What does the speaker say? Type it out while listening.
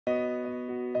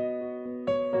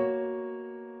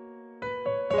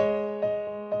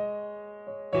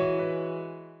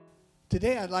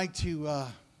Today I'd like to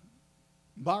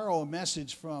borrow a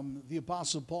message from the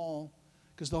Apostle Paul,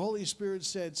 because the Holy Spirit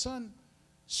said, son,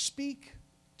 speak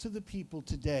to the people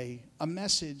today a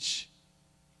message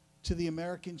to the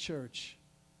American church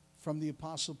from the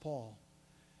Apostle Paul.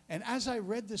 And as I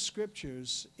read the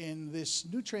scriptures in this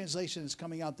new translation that's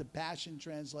coming out, the Passion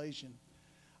Translation,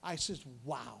 I said,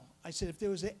 wow. I said, if there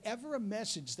was ever a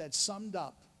message that summed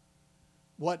up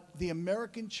what the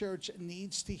American church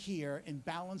needs to hear and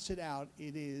balance it out,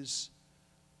 it is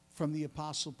from the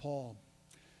Apostle Paul.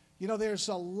 You know, there's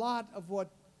a lot of what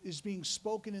is being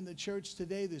spoken in the church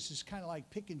today. This is kind of like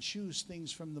pick and choose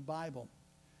things from the Bible.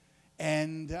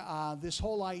 And this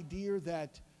whole idea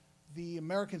that the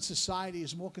American society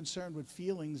is more concerned with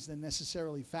feelings than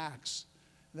necessarily facts.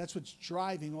 And that's what's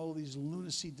driving all these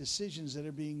lunacy decisions that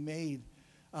are being made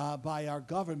by our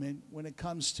government when it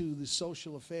comes to the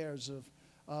social affairs of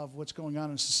what's going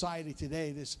on in society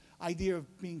today, this idea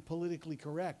of being politically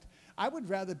correct. I would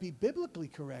rather be biblically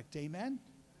correct, amen,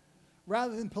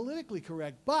 rather than politically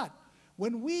correct. But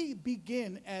when we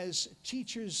begin as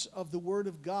teachers of the Word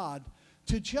of God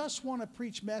to just want to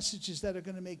preach messages that are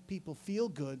going to make people feel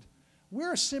good,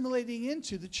 we're assimilating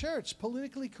into the church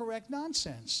politically correct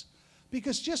nonsense.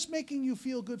 Because just making you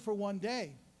feel good for one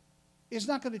day is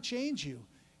not going to change you.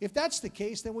 If that's the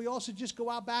case, then we also just go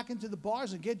out back into the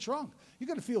bars and get drunk. You're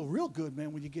going to feel real good,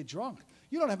 man, when you get drunk.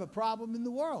 You don't have a problem in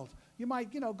the world. You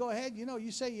might, go ahead,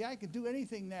 you say, yeah, I can do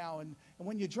anything now, and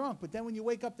when you're drunk. But then when you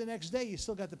wake up the next day, you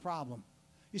still got the problem.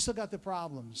 You still got the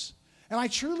problems. And I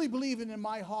truly believe in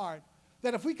my heart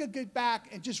that if we could get back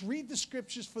and just read the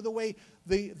scriptures for the way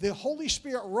the Holy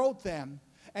Spirit wrote them,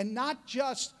 and not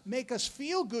just make us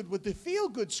feel good with the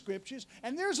feel-good scriptures,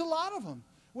 and there's a lot of them,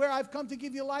 where I've come to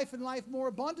give you life and life more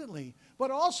abundantly.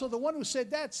 But also the one who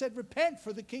said that said, repent,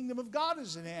 for the kingdom of God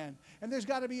is at hand. And there's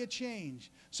got to be a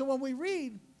change. So when we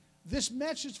read this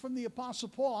message from the Apostle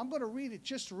Paul, I'm going to read it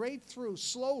just right through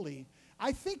slowly.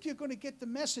 I think you're going to get the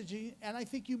message, and I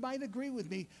think you might agree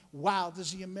with me. Wow,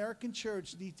 does the American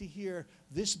church need to hear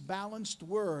this balanced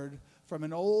word from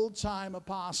an old-time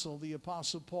apostle, the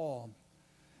Apostle Paul.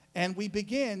 And we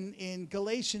begin in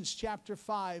Galatians chapter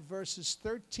 5, verses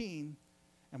 13,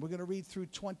 and we're going to read through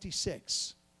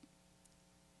 26.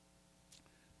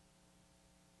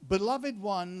 Beloved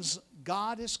ones,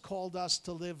 God has called us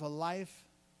to live a life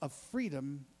of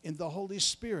freedom in the Holy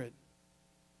Spirit.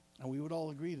 And we would all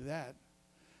agree to that.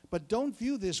 But don't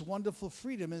view this wonderful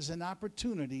freedom as an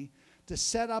opportunity to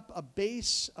set up a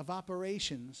base of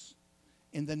operations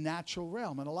in the natural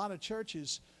realm. And a lot of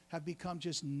churches have become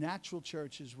just natural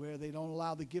churches where they don't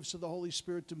allow the gifts of the Holy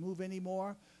Spirit to move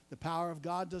anymore. The power of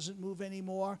God doesn't move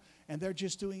anymore. And they're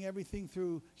just doing everything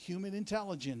through human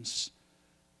intelligence.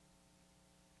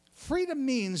 Freedom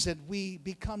means that we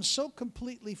become so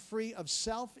completely free of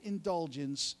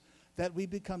self-indulgence that we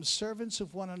become servants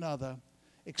of one another,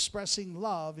 expressing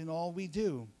love in all we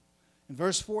do. In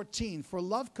verse 14, for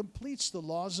love completes the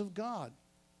laws of God.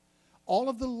 All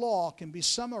of the law can be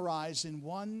summarized in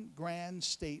one grand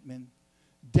statement.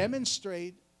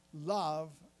 Demonstrate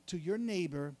love to your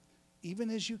neighbor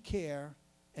even as you care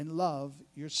and love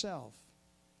yourself.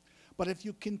 But if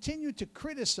you continue to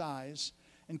criticize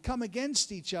and come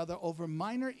against each other over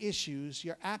minor issues,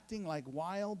 you're acting like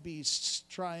wild beasts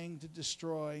trying to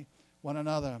destroy one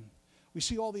another. We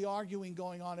see all the arguing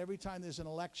going on every time there's an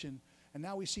election, and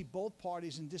now we see both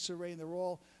parties in disarray, and they're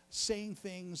all saying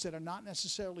things that are not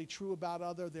necessarily true about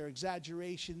other. They're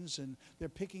exaggerations, and they're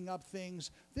picking up things.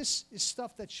 This is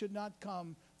stuff that should not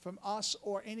come from us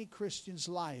or any Christian's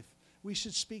life. We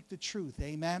should speak the truth,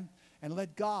 amen? And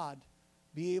let God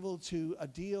be able to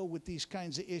deal with these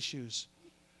kinds of issues.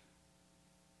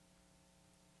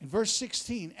 In verse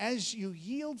 16, as you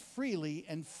yield freely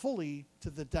and fully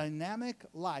to the dynamic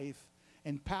life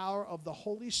and power of the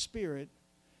Holy Spirit,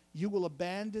 you will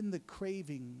abandon the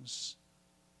cravings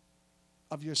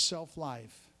of your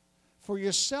self-life. For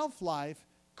your self-life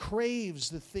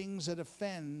craves the things that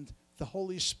offend the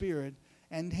Holy Spirit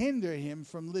and hinder him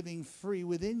from living free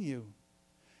within you.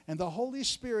 And the Holy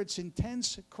Spirit's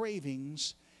intense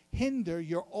cravings hinder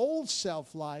your old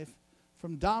self-life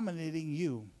from dominating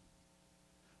you.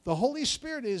 The Holy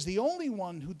Spirit is the only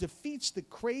one who defeats the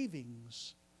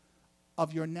cravings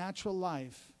of your natural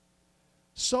life.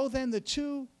 So then the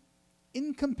two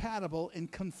incompatible and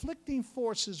conflicting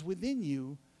forces within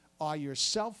you are your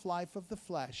self-life of the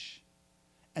flesh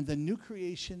and the new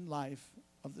creation life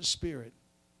of the Spirit.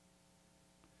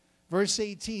 Verse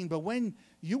 18, but when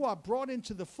you are brought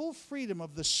into the full freedom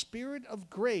of the Spirit of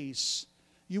grace,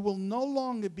 you will no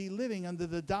longer be living under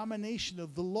the domination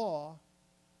of the law,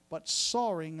 but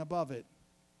soaring above it.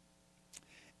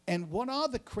 And what are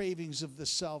the cravings of the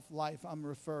self-life I'm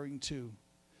referring to?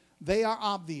 They are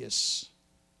obvious.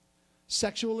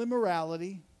 Sexual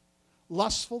immorality,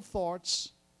 lustful thoughts,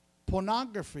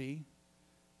 pornography,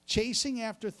 chasing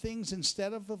after things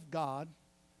instead of God,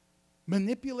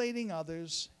 manipulating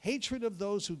others, hatred of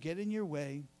those who get in your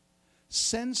way,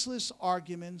 senseless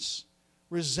arguments,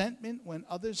 resentment when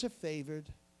others are favored,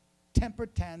 temper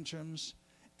tantrums,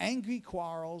 angry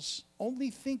quarrels, only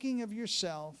thinking of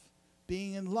yourself,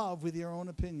 being in love with your own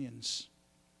opinions,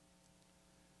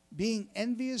 being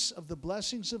envious of the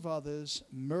blessings of others,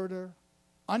 murder,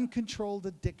 uncontrolled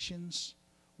addictions,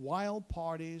 wild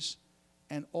parties,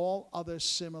 and all other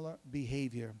similar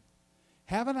behavior.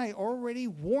 Haven't I already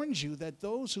warned you that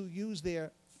those who use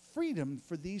their freedom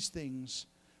for these things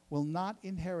will not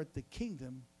inherit the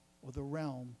kingdom or the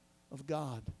realm of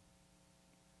God?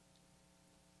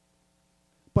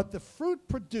 But the fruit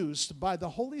produced by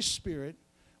the Holy Spirit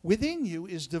within you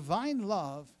is divine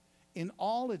love in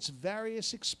all its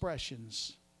various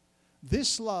expressions.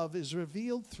 This love is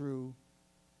revealed through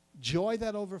joy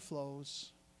that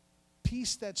overflows,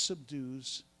 peace that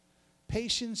subdues,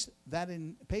 patience that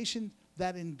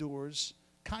endures,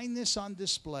 kindness on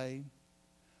display,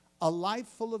 a life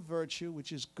full of virtue,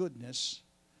 which is goodness,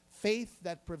 faith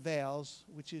that prevails,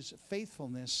 which is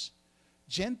faithfulness,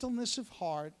 gentleness of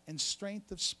heart, and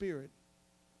strength of spirit,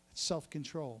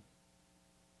 self-control.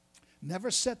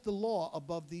 Never set the law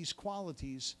above these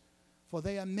qualities, for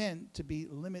they are meant to be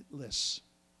limitless.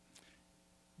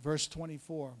 Verse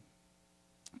 24.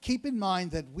 Keep in mind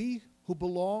that we who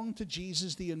belong to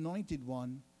Jesus, the Anointed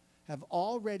One, have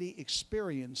already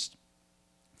experienced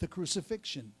the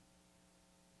crucifixion.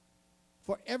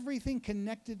 For everything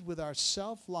connected with our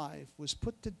self-life was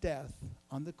put to death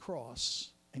on the cross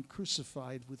and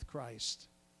crucified with Christ.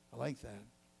 I like that.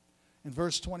 In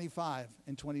verse 25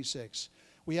 and 26,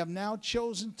 we have now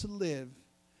chosen to live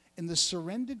in the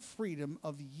surrendered freedom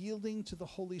of yielding to the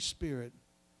Holy Spirit.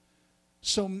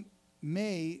 So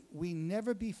may we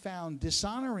never be found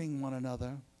dishonoring one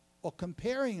another or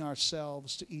comparing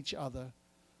ourselves to each other,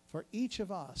 for each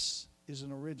of us is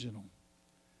an original.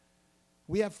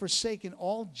 We have forsaken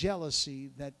all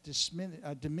jealousy that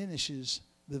diminishes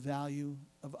the value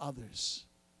of others.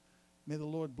 May the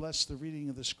Lord bless the reading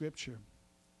of the Scripture.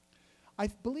 I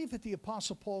believe that the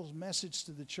Apostle Paul's message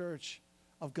to the church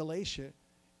of Galatia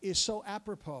is so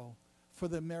apropos for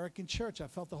the American church. I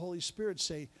felt the Holy Spirit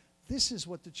say, this is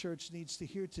what the church needs to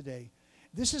hear today.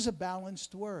 This is a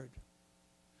balanced word.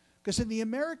 Because in the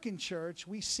American church,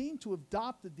 we seem to have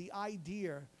adopted the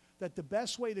idea that the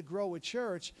best way to grow a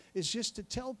church is just to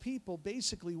tell people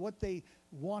basically what they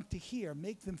want to hear,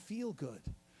 make them feel good.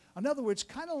 In other words,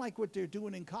 kind of like what they're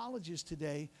doing in colleges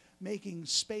today, making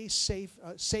safe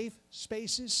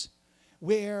spaces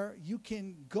where you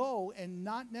can go and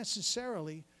not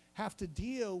necessarily have to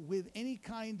deal with any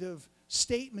kind of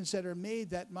statements that are made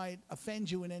that might offend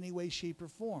you in any way, shape, or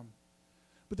form.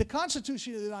 But the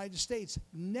Constitution of the United States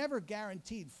never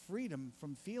guaranteed freedom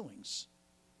from feelings.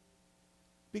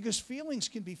 Because feelings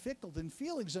can be fickle, and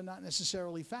feelings are not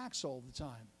necessarily facts all the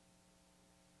time.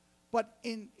 But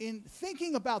in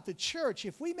thinking about the church,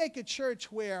 if we make a church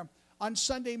where on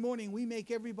Sunday morning we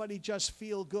make everybody just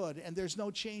feel good and there's no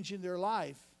change in their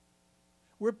life,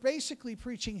 we're basically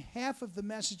preaching half of the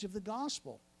message of the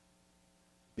gospel.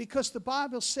 Because the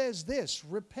Bible says this,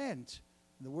 repent.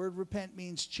 The word repent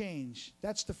means change.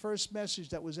 That's the first message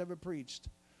that was ever preached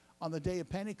on the day of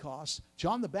Pentecost.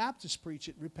 John the Baptist preached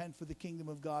it, repent for the kingdom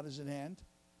of God is at hand.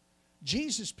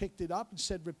 Jesus picked it up and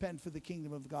said, repent for the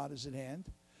kingdom of God is at hand.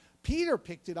 Peter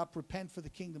picked it up, repent for the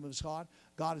kingdom of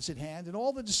God is at hand. And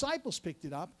all the disciples picked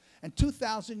it up. And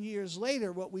 2,000 years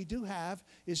later, what we do have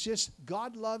is just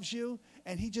God loves you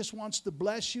and he just wants to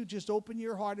bless you. Just open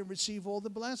your heart and receive all the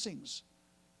blessings.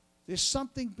 There's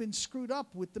something been screwed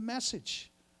up with the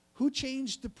message. Who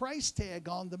changed the price tag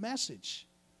on the message?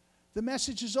 The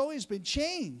message has always been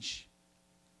change.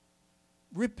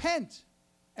 Repent.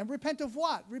 And repent of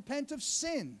what? Repent of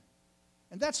sin.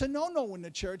 And that's a no-no in the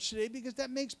church today because that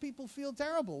makes people feel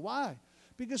terrible. Why?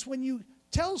 Because when you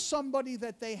tell somebody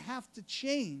that they have to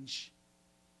change,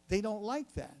 they don't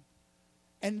like that.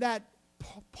 And that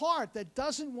part that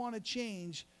doesn't want to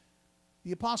change,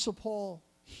 the Apostle Paul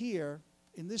here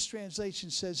in this translation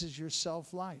says is your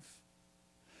self-life.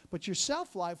 But your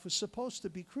self-life was supposed to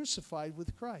be crucified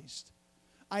with Christ.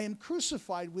 I am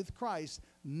crucified with Christ.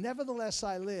 Nevertheless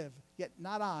I live, yet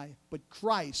not I, but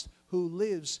Christ who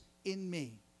lives in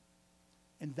me.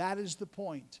 And that is the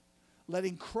point.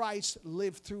 Letting Christ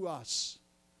live through us.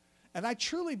 And I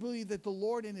truly believe that the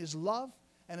Lord in his love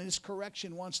and in his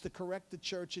correction wants to correct the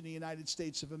church in the United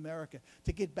States of America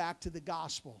to get back to the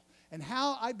gospel. And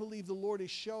how I believe the Lord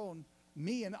has shown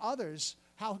me and others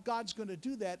how God's going to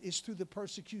do that is through the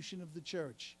persecution of the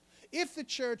church. If the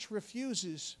church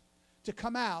refuses to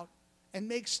come out and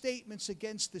make statements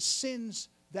against the sins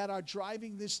that are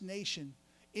driving this nation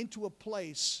into a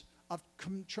place of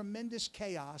tremendous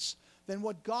chaos, then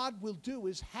what God will do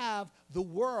is have the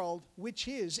world, which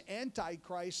is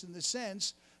Antichrist in the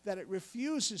sense that it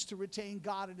refuses to retain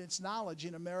God in its knowledge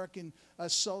in American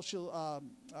social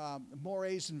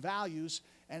mores and values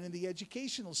and in the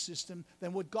educational system,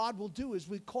 then what God will do is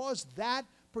we cause that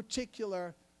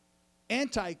particular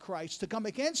Antichrist to come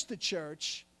against the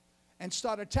church and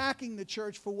start attacking the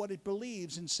church for what it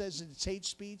believes and says that it's hate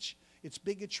speech, it's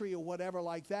bigotry, or whatever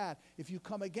like that. If you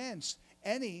come against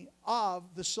any of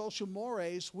the social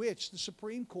mores which the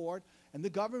Supreme Court and the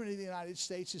government of the United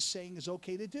States is saying is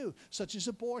okay to do, such as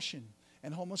abortion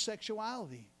and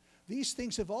homosexuality. These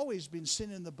things have always been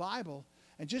sin in the Bible,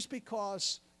 and just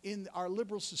because in our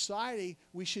liberal society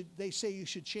they say you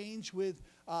should change with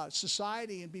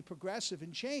society and be progressive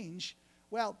and change,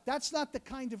 well, that's not the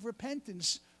kind of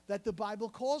repentance that the Bible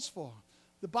calls for.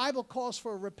 The Bible calls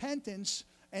for repentance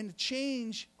and the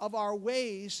change of our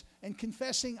ways and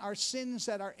confessing our sins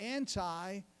that are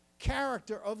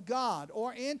anti-character of God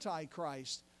or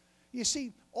anti-Christ. You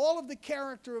see, all of the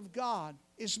character of God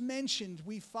is mentioned,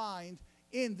 we find,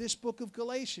 in this book of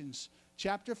Galatians,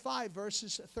 chapter 5,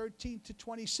 verses 13 to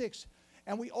 26.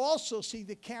 And we also see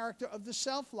the character of the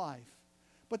self-life.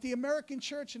 But the American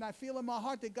church, and I feel in my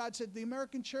heart that God said the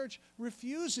American church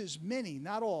refuses, many,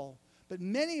 not all, but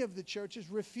many of the churches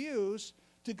refuse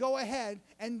to go ahead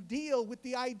and deal with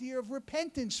the idea of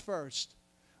repentance first.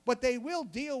 But they will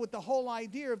deal with the whole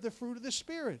idea of the fruit of the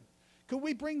Spirit. Could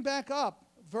we bring back up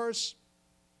verse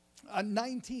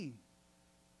 19?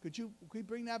 Could we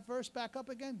bring that verse back up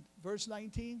again? Verse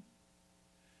 19.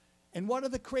 And what are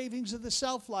the cravings of the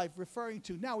self-life referring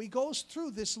to? Now, he goes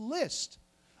through this list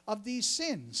of these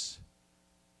sins.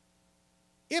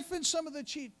 If in some of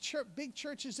the big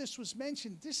churches this was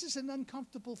mentioned, this is an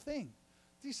uncomfortable thing.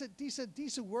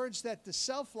 These are words that the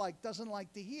self-like doesn't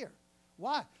like to hear.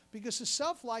 Why? Because the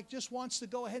self-like just wants to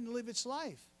go ahead and live its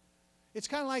life. It's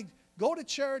kind of like go to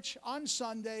church on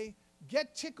Sunday,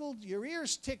 get tickled, your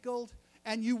ears tickled,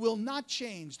 and you will not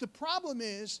change. The problem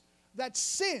is that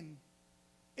sin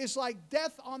is like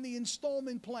death on the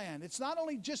installment plan. It's not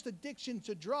only just addiction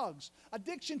to drugs.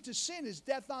 Addiction to sin is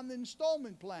death on the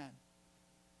installment plan.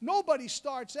 Nobody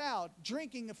starts out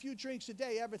drinking a few drinks a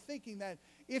day ever thinking that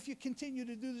if you continue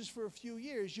to do this for a few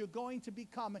years, you're going to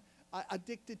become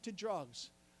addicted to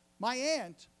drugs. My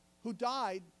aunt, who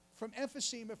died from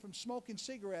emphysema from smoking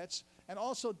cigarettes and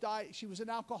also died, she was an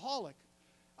alcoholic.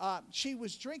 She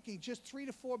was drinking just 3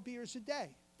 to 4 beers a day.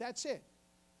 That's it.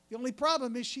 The only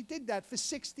problem is she did that for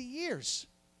 60 years.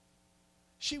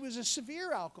 She was a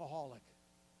severe alcoholic,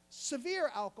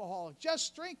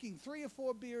 just drinking 3 or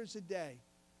 4 beers a day.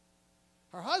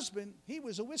 Her husband, he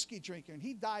was a whiskey drinker, and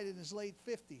he died in his late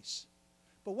 50s.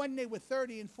 But when they were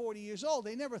 30 and 40 years old,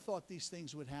 they never thought these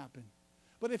things would happen.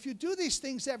 But if you do these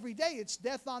things every day, it's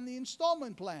death on the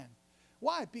installment plan.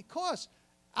 Why? Because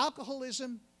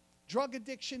alcoholism, drug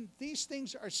addiction, these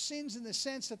things are sins in the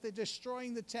sense that they're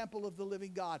destroying the temple of the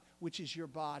living God, which is your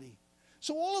body.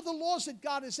 So all of the laws that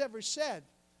God has ever said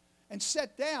and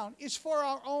set down is for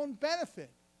our own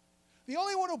benefit. The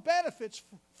only one who benefits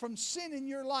from sin in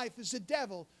your life is the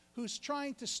devil, who's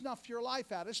trying to snuff your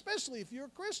life out, especially if you're a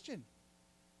Christian.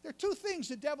 There are two things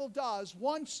the devil does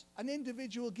once an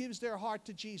individual gives their heart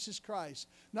to Jesus Christ.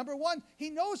 Number one, he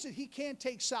knows that he can't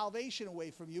take salvation away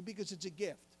from you because it's a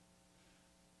gift.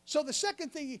 So the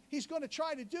second thing he's going to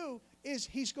try to do is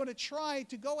he's going to try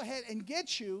to go ahead and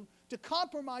get you to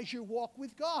compromise your walk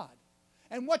with God.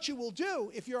 And what you will do,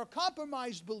 if you're a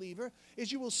compromised believer,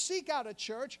 is you will seek out a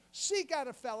church, seek out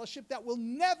a fellowship that will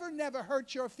never, never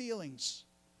hurt your feelings.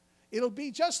 It'll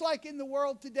be just like in the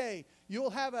world today.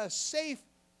 You'll have a safe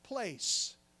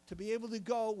place to be able to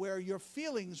go where your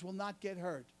feelings will not get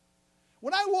hurt.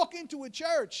 When I walk into a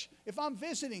church, if I'm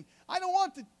visiting, I don't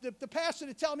want the pastor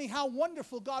to tell me how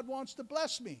wonderful God wants to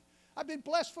bless me. I've been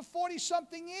blessed for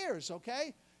 40-something years,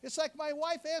 okay? It's like my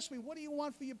wife asked me, what do you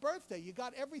want for your birthday? You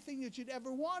got everything that you'd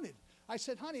ever wanted. I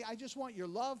said, honey, I just want your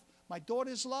love, my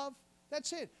daughter's love.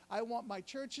 That's it. I want my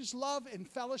church's love and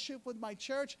fellowship with my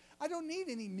church. I don't need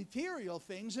any material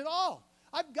things at all.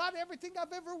 I've got everything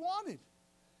I've ever wanted.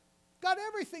 Got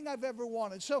everything I've ever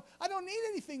wanted. So I don't need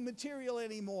anything material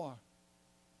anymore.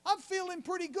 I'm feeling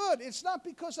pretty good. It's not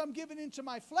because I'm giving into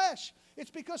my flesh. It's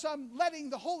because I'm letting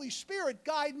the Holy Spirit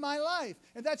guide my life.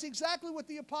 And that's exactly what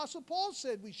the Apostle Paul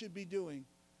said we should be doing.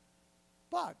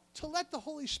 But to let the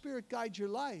Holy Spirit guide your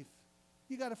life,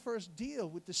 you got to first deal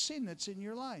with the sin that's in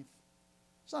your life.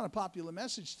 It's not a popular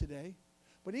message today,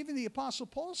 but even the Apostle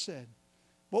Paul said,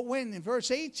 but when, in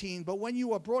verse 18, but when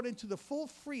you are brought into the full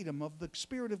freedom of the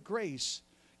Spirit of grace,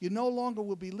 you no longer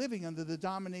will be living under the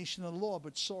domination of the law,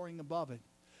 but soaring above it.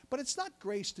 But it's not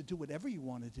grace to do whatever you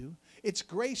want to do. It's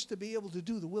grace to be able to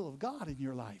do the will of God in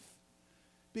your life.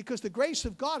 Because the grace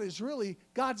of God is really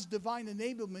God's divine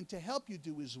enablement to help you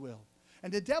do his will.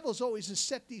 And the devil's always has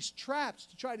set these traps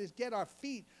to try to get our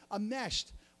feet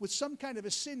enmeshed with some kind of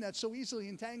a sin that so easily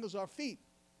entangles our feet.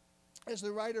 As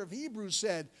the writer of Hebrews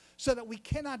said, so that we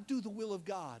cannot do the will of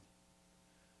God.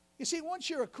 You see, once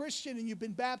you're a Christian and you've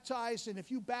been baptized, and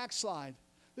if you backslide,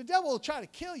 the devil will try to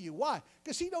kill you. Why?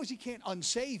 Because he knows he can't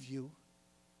unsave you.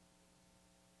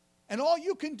 And all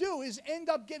you can do is end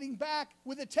up getting back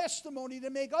with a testimony to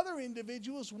make other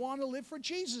individuals want to live for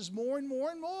Jesus more and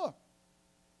more and more.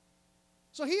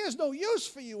 So he has no use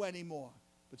for you anymore.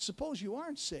 But suppose you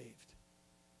aren't saved.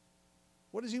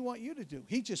 What does he want you to do?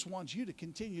 He just wants you to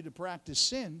continue to practice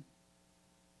sin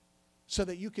so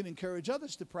that you can encourage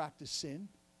others to practice sin.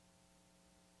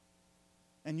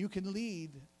 And you can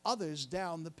lead others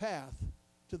down the path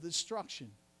to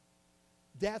destruction.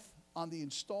 Death on the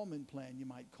installment plan, you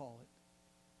might call it.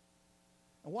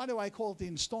 And why do I call it the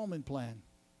installment plan?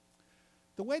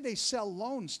 The way they sell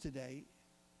loans today,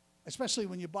 especially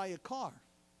when you buy a car,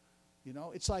 you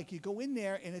know, it's like you go in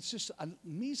there and it's just a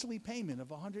measly payment of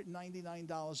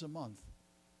 $199 a month.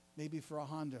 Maybe for a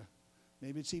Honda.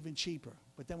 Maybe it's even cheaper.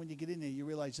 But then when you get in there, you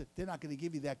realize that they're not going to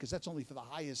give you that because that's only for the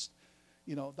highest,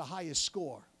 you know, the highest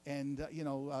score and,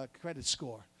 credit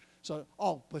score. So,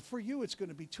 but for you, it's going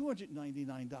to be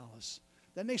 $299.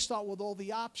 Then they start with all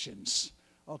the options.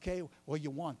 Okay, well,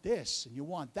 you want this and you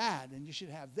want that and you should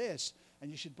have this and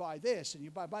you should buy this.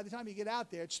 And by the time you get out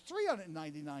there, it's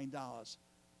 $399,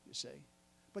 you see.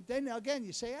 But then again,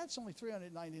 you say, it's only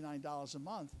 $399 a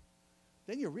month.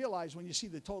 Then you realize when you see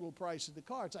the total price of the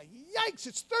car, it's like, yikes,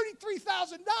 it's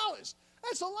 $33,000.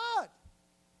 That's a lot.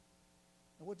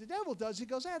 And what the devil does, he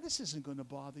goes, this isn't going to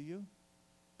bother you.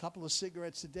 A couple of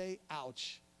cigarettes a day,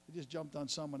 ouch. I just jumped on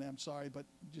someone, I'm sorry, but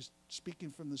just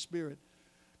speaking from the Spirit.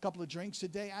 A couple of drinks a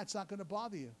day, it's not going to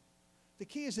bother you. The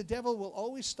key is the devil will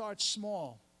always start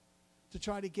small to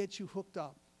try to get you hooked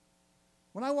up.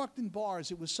 When I walked in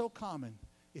bars, it was so common.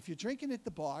 If you're drinking at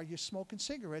the bar, you're smoking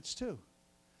cigarettes too.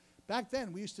 Back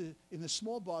then, we used to, in the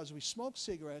small bars, we smoked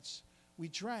cigarettes, we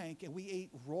drank, and we ate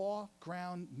raw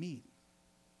ground meat.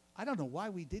 I don't know why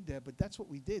we did that, but that's what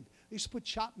we did. They used to put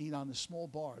chopped meat on the small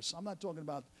bars. I'm not talking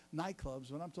about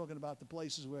nightclubs, but I'm talking about the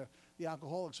places where the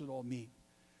alcoholics would all meet.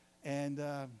 And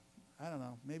I don't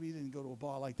know, maybe you didn't go to a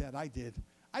bar like that. I did.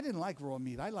 I didn't like raw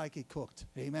meat. I like it cooked.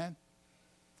 Amen?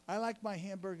 I like my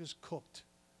hamburgers cooked.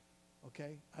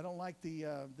 Okay? I don't like the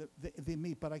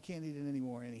meat, but I can't eat it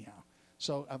anymore anyhow.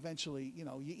 So eventually, you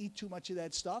eat too much of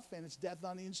that stuff, and it's death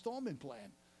on the installment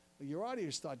plan. Your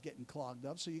arteries start getting clogged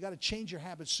up, so you got to change your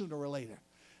habits sooner or later.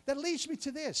 That leads me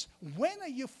to this. When are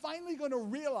you finally going to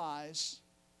realize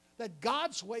that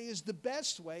God's way is the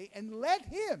best way and let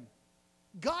him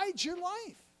guide your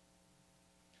life?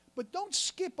 But don't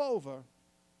skip over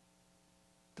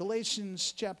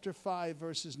Galatians chapter 5,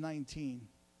 verses 19,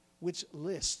 which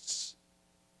lists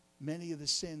many of the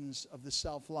sins of the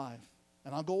self-life.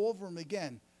 And I'll go over them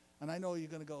again. And I know you're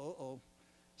going to go, uh-oh.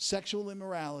 Sexual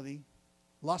immorality,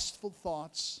 lustful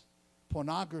thoughts,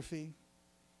 pornography.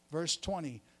 Verse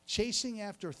 20, chasing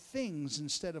after things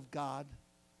instead of God,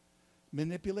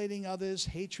 manipulating others,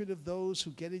 hatred of those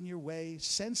who get in your way,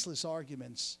 senseless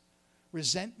arguments,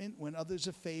 resentment when others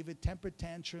are favored, temper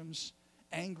tantrums,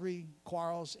 angry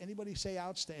quarrels. Anybody say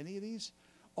ouch to any of these?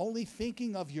 Only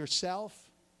thinking of yourself,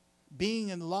 being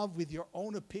in love with your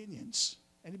own opinions.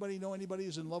 Anybody know anybody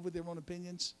who's in love with their own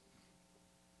opinions?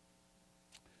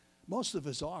 Most of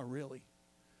us are, really.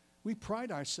 We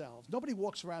pride ourselves. Nobody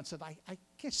walks around and says, I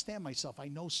can't stand myself. I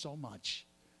know so much.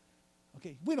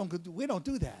 Okay, we don't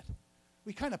do that.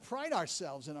 We kind of pride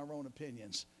ourselves in our own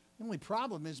opinions. The only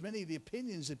problem is many of the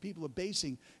opinions that people are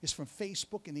basing is from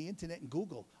Facebook and the internet and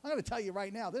Google. I'm going to tell you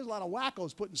right now, there's a lot of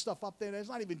wackos putting stuff up there that's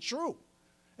not even true.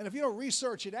 And if you don't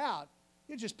research it out,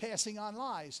 you're just passing on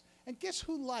lies. And guess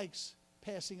who likes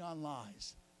passing on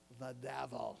lies? The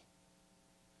devil.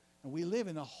 And we live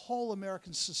in a whole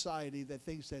American society that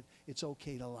thinks that it's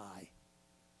okay to lie.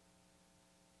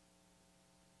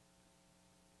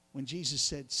 When Jesus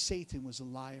said Satan was a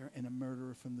liar and a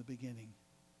murderer from the beginning.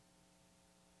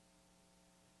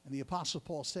 And the Apostle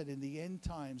Paul said in the end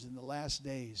times, in the last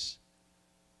days,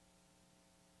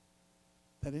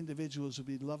 that individuals will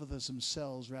be lovers of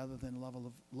themselves rather than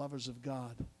lovers of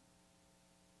God.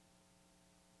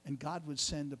 And God would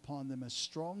send upon them a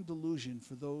strong delusion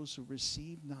for those who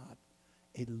receive not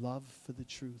a love for the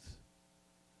truth.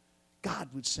 God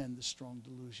would send the strong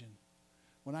delusion.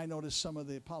 When I notice some of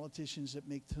the politicians that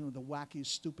make some of the wackiest,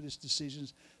 stupidest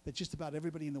decisions that just about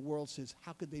everybody in the world says,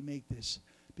 how could they make this?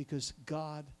 Because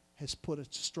God has put a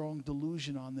strong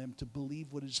delusion on them to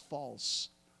believe what is false.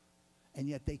 And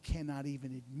yet they cannot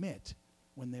even admit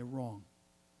when they're wrong.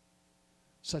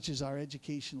 Such as our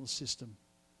educational system.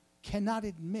 Cannot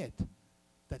admit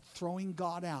that throwing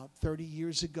God out 30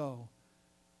 years ago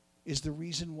is the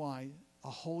reason why a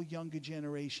whole younger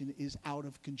generation is out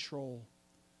of control.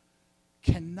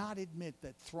 Cannot admit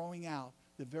that throwing out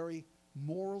the very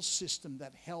moral system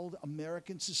that held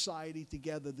American society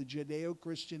together, the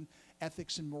Judeo-Christian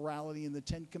ethics and morality and the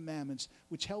Ten Commandments,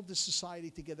 which held this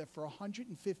society together for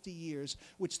 150 years,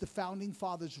 which the Founding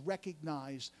Fathers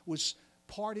recognized was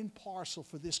part and parcel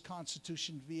for this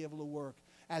Constitution to be able to work.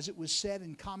 As it was said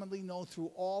and commonly known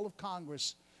through all of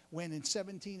Congress when in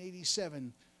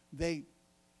 1787 they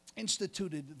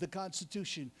instituted the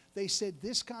Constitution. They said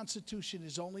this Constitution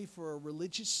is only for a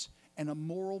religious and a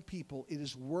moral people. It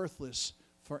is worthless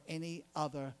for any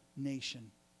other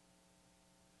nation.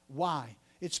 Why?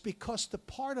 It's because the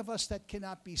part of us that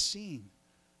cannot be seen,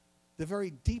 the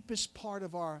very deepest part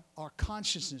of our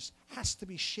consciousness, has to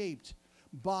be shaped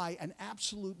by an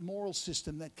absolute moral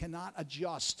system that cannot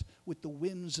adjust with the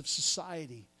whims of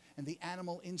society and the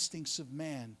animal instincts of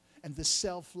man and the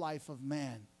self-life of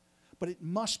man. But it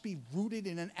must be rooted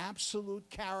in an absolute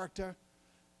character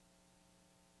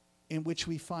in which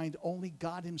we find only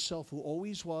God himself, who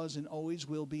always was and always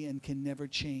will be and can never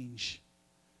change.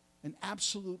 An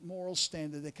absolute moral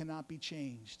standard that cannot be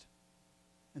changed.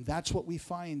 And that's what we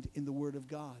find in the Word of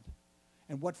God.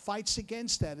 And what fights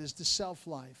against that is the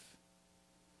self-life.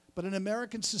 But in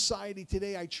American society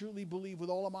today, I truly believe with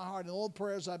all of my heart and all the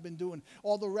prayers I've been doing,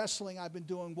 all the wrestling I've been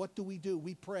doing, what do? We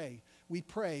pray, we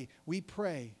pray, we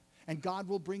pray. And God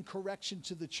will bring correction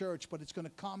to the church, but it's going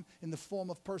to come in the form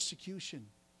of persecution.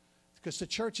 Because the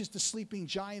church is the sleeping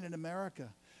giant in America.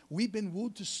 We've been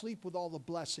wooed to sleep with all the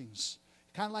blessings.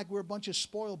 Kind of like we're a bunch of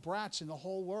spoiled brats in the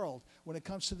whole world when it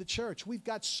comes to the church. We've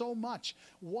got so much.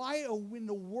 Why in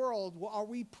the world are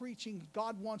we preaching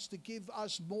God wants to give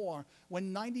us more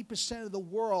when 90% of the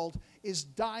world is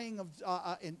dying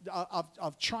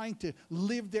of trying to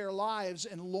live their lives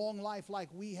and long life like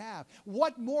we have?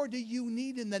 What more do you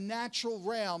need in the natural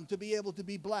realm to be able to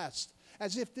be blessed?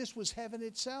 As if this was heaven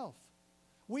itself.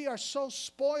 We are so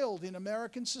spoiled in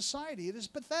American society. It is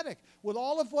pathetic. With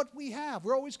all of what we have,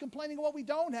 we're always complaining of what we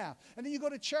don't have. And then you go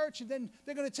to church and then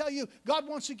they're going to tell you, God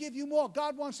wants to give you more.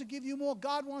 God wants to give you more.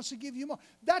 God wants to give you more.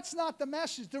 That's not the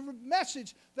message. The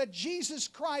message that Jesus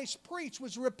Christ preached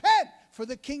was repent, for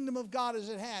the kingdom of God is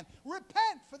at hand.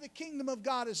 Repent, for the kingdom of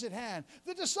God is at hand.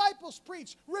 The disciples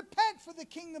preached, repent, for the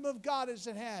kingdom of God is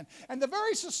at hand. And the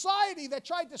very society that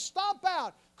tried to stomp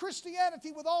out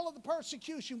Christianity with all of the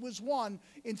persecution was won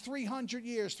in 300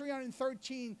 years,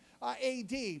 313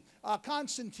 A.D.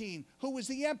 Constantine, who was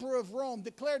the emperor of Rome,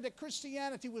 declared that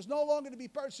Christianity was no longer to be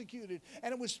persecuted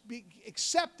and it was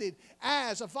accepted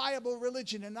as a viable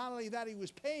religion. And not only that, he was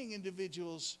paying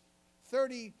individuals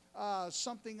 30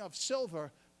 something of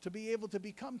silver to be able to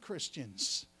become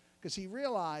Christians, because he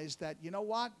realized that, you know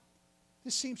what,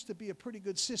 this seems to be a pretty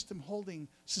good system holding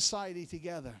society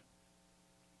together.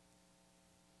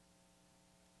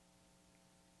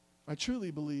 I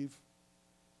truly believe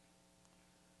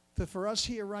that for us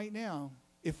here right now,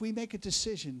 if we make a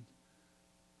decision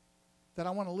that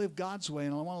I want to live God's way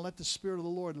and I want to let the Spirit of the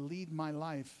Lord lead my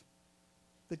life,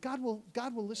 that God will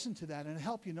listen to that and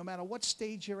help you no matter what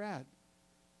stage you're at.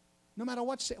 No matter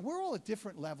what stage. We're all at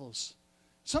different levels.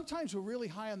 Sometimes we're really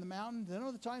high on the mountain, then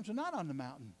other times we're not on the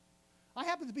mountain. I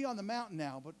happen to be on the mountain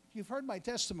now, but you've heard my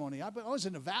testimony. I was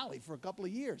in the valley for a couple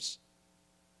of years.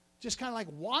 Just kind of like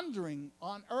wandering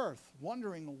on earth,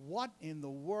 wondering what in the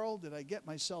world did I get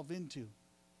myself into?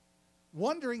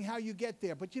 Wondering how you get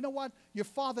there. But you know what? Your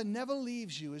Father never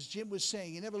leaves you, as Jim was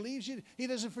saying. He never leaves you. He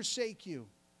doesn't forsake you.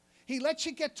 He lets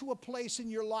you get to a place in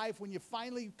your life when you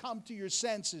finally come to your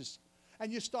senses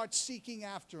and you start seeking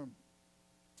after Him.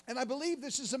 And I believe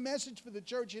this is a message for the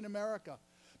church in America,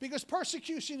 because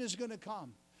persecution is going to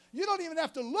come. You don't even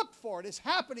have to look for it. It's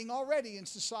happening already in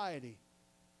society.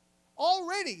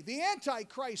 Already, the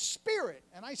Antichrist spirit,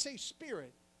 and I say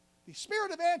spirit, the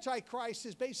spirit of Antichrist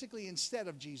is basically instead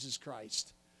of Jesus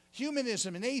Christ.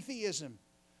 Humanism and atheism.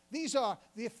 these are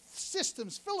the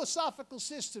systems, philosophical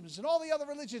systems, and all the other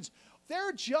religions.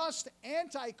 They're just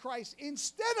antichrist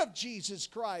instead of Jesus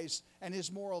Christ and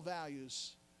his moral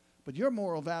values. But your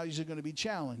moral values are going to be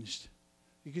challenged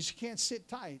because you can't sit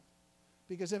tight,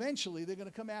 because eventually they're going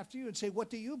to come after you and say, what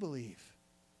do you believe?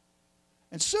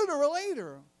 And sooner or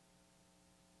later,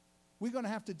 we're going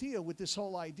to have to deal with this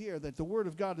whole idea that the Word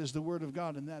of God is the Word of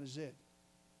God, and that is it.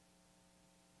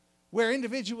 Where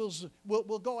individuals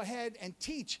will go ahead and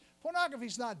teach. Pornography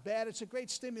is not bad. It's a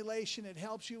great stimulation. It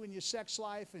helps you in your sex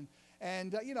life and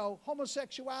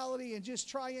homosexuality, and just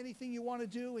try anything you want to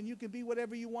do, and you can be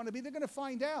whatever you want to be. They're going to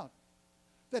find out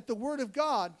that the Word of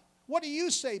God, what do you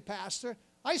say, Pastor?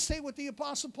 I say what the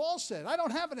Apostle Paul said. I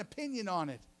don't have an opinion on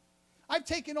it. I've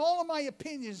taken all of my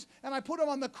opinions and I put them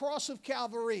on the cross of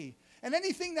Calvary. And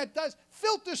anything that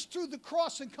filters through the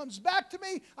cross and comes back to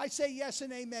me, I say yes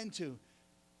and amen to.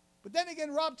 But then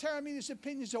again, Rob Taormina's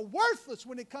opinions are worthless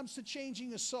when it comes to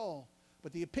changing a soul.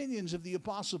 But the opinions of the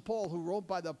Apostle Paul, who wrote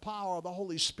by the power of the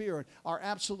Holy Spirit, are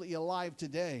absolutely alive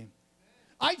today.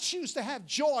 I choose to have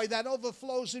joy that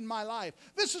overflows in my life.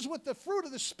 This is what the fruit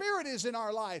of the Spirit is in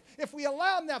our life. If we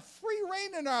allow Him to have free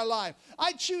reign in our life,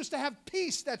 I choose to have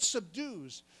peace that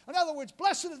subdues. In other words,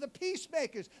 blessed are the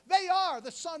peacemakers. They are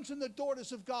the sons and the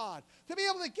daughters of God. To be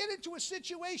able to get into a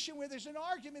situation where there's an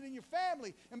argument in your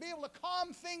family and be able to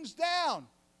calm things down.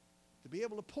 To be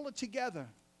able to pull it together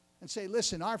and say,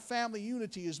 listen, our family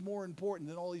unity is more important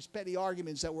than all these petty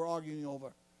arguments that we're arguing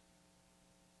over.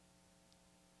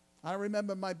 I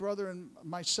remember my brother and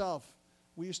myself,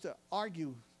 we used to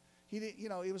argue.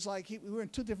 It was like we were in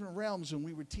two different realms when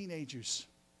we were teenagers.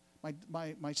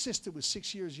 My sister was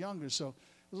 6 years younger, so it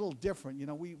was a little different.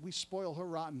 We spoiled her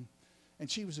rotten, and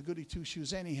she was a goody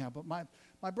two-shoes anyhow. But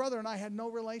my brother and I had no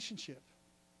relationship.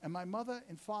 And my mother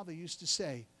and father used to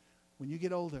say, when you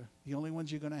get older, the only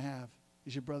ones you're going to have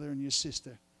is your brother and your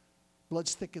sister.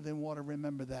 Blood's thicker than water,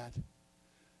 remember that.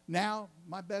 Now,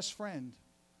 my best friend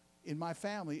in my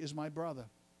family is my brother.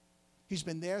 He's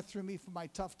been there through me for my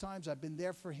tough times. I've been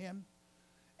there for him.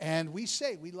 And we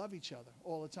say we love each other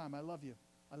all the time. I love you.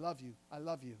 I love you. I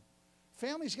love you.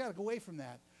 Family's got to go away from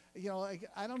that.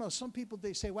 I don't know. Some people,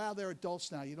 they say, wow, they're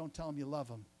adults now. You don't tell them you love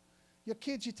them. Your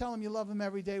kids, you tell them you love them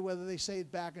every day, whether they say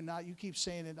it back or not. You keep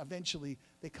saying it. Eventually,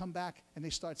 they come back and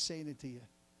they start saying it to you.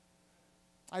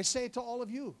 I say it to all of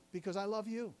you because I love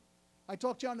you. I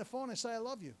talk to you on the phone and say I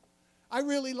love you. I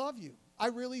really love you. I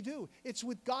really do. It's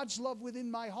with God's love within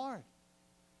my heart.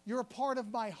 You're a part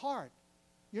of my heart.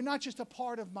 You're not just a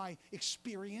part of my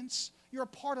experience. You're a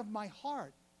part of my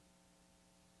heart.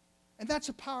 And that's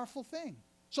a powerful thing.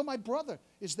 So my brother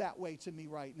is that way to me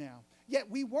right now. Yet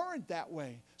we weren't that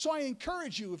way. So I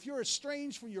encourage you, if you're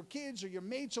estranged from your kids or your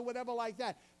mates or whatever like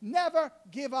that, never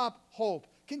give up hope.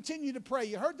 Continue to pray.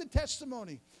 You heard the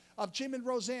testimony of Jim and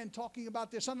Roseanne talking about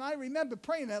this. And I remember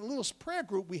praying in that little prayer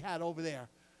group we had over there.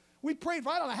 We prayed for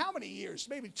I don't know how many years,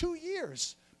 maybe 2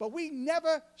 years. But we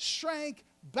never shrank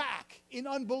back in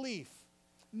unbelief.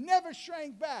 Never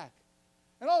shrank back.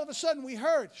 And all of a sudden we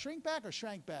heard, shrink back or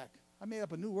shrank back? I made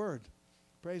up a new word.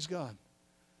 Praise God.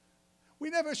 We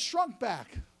never shrunk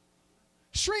back.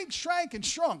 Shrink, shrank, and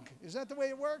shrunk. Is that the way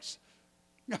it works?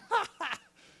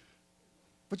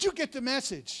 But you get the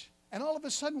message. And all of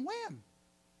a sudden, wham.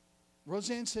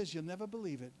 Roseanne says, you'll never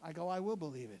believe it. I go, I will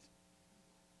believe it.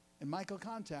 And Michael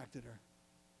contacted her.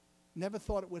 Never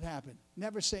thought it would happen.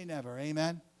 Never say never.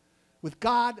 Amen. With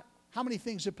God, how many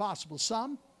things are possible?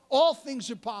 Some. All things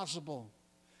are possible.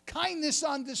 Kindness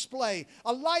on display.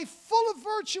 A life full of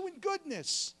virtue and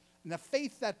goodness. And a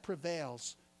faith that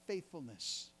prevails.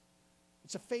 Faithfulness.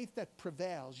 It's a faith that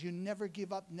prevails. You never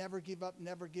give up, never give up,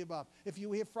 never give up. If you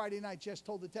were here Friday night, Jess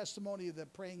told the testimony of the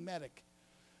praying medic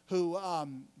who,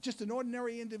 just an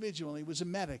ordinary individual. He was a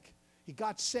medic. He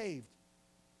got saved.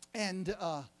 And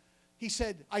he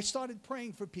said, I started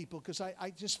praying for people because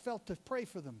I just felt to pray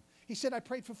for them. He said, I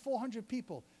prayed for 400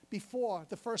 people before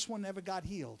the first one ever got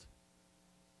healed.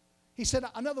 He said,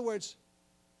 in other words,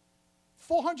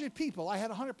 400 people, I had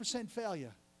 100%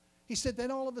 failure. He said,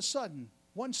 then all of a sudden,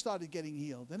 one started getting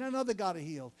healed, and another got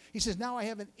healed. He says, now I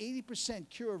have an 80%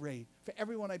 cure rate for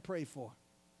everyone I pray for.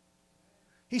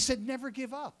 He said, never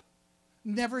give up.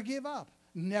 Never give up.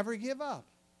 Never give up.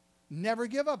 Never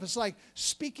give up. It's like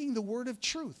speaking the word of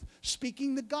truth,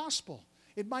 speaking the gospel.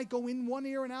 It might go in one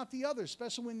ear and out the other,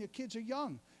 especially when your kids are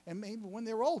young and maybe when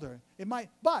they're older. It might,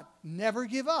 but never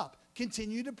give up.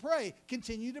 Continue to pray.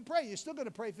 Continue to pray. You're still going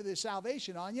to pray for their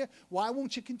salvation, aren't you? Why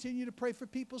won't you continue to pray for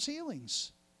people's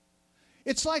healings?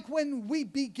 It's like when we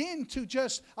begin to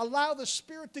just allow the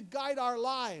Spirit to guide our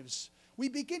lives. we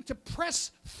begin to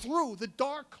press through the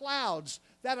dark clouds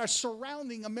that are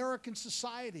surrounding American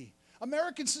society.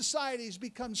 American society has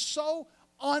become so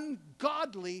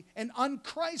ungodly and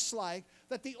unchristlike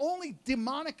that the only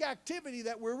demonic activity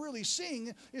that we're really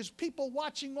seeing is people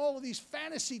watching all of these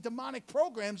fantasy demonic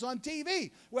programs on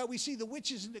TV, where we see the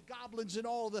witches and the goblins and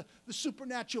all the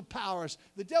supernatural powers.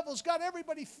 The devil's got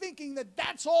everybody thinking that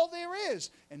that's all there is.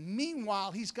 And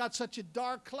meanwhile, he's got such a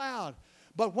dark cloud.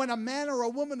 But when a man or a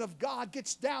woman of God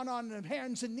gets down on their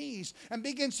hands and knees and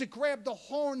begins to grab the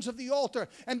horns of the altar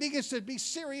and begins to be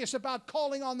serious about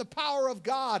calling on the power of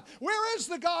God, where is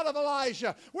the God of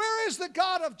Elijah? Where is the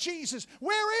God of Jesus?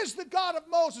 Where is the God of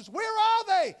Moses? Where are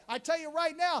they? I tell you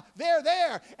right now, they're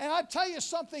there. And I tell you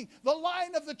something, the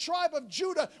Lion of the tribe of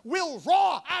Judah will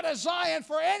roar out of Zion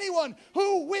for anyone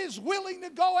who is willing to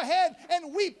go ahead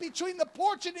and weep between the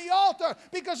porch and the altar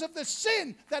because of the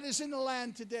sin that is in the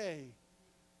land today.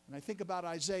 And I think about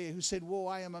Isaiah, who said, woe,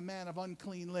 I am a man of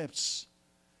unclean lips.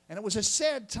 And it was a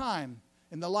sad time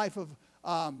in the life of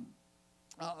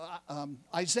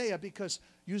Isaiah, because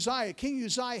King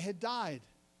Uzziah had died.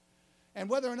 And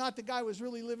whether or not the guy was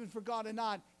really living for God or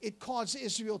not, it caused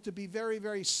Israel to be very,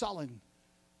 very sullen.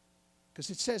 Because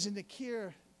it says in the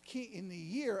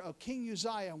year of King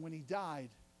Uzziah, when he died,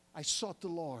 I sought the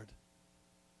Lord.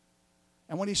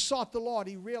 And when he sought the Lord,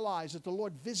 he realized that the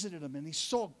Lord visited him, and he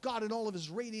saw God in all of his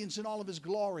radiance and all of his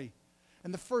glory.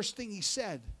 And the first thing he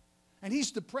said, and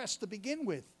he's depressed to begin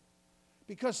with,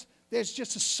 because there's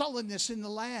just a sullenness in the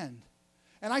land.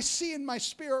 And I see in my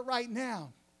spirit right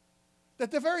now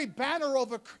that the very banner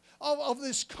of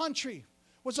this country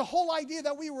was the whole idea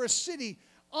that we were a city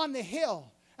on the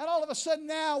hill. And all of a sudden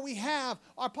now we have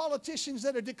our politicians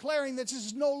that are declaring that this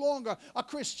is no longer a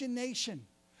Christian nation.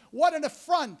 What an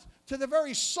affront to the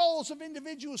very souls of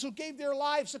individuals who gave their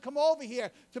lives to come over here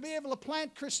to be able to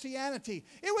plant Christianity.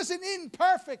 It was an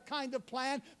imperfect kind of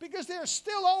plan, because there are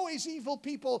still always evil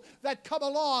people that come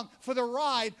along for the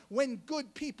ride when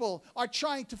good people are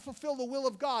trying to fulfill the will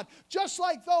of God. Just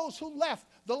like those who left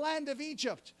the land of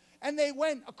Egypt and they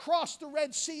went across the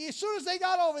Red Sea. As soon as they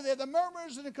got over there, the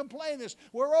murmurers and the complainers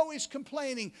were always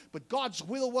complaining. But God's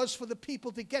will was for the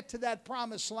people to get to that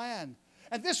promised land.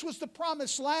 And this was the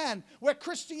promised land where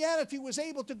Christianity was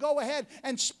able to go ahead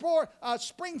and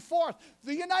spring forth.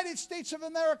 The United States of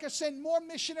America sent more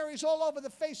missionaries all over the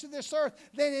face of this earth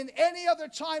than in any other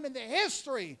time in the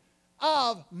history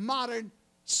of modern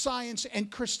science and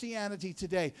Christianity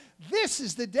today. This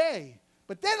is the day.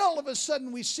 But then all of a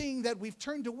sudden we're seeing that we've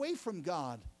turned away from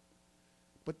God.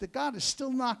 But the God is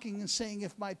still knocking and saying,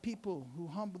 if my people who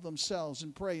humble themselves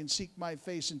and pray and seek my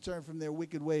face and turn from their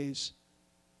wicked ways,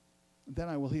 then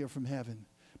I will hear from heaven.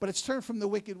 But it's turn from the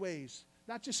wicked ways.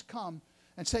 Not just come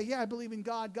and say, yeah, I believe in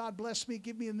God. God bless me.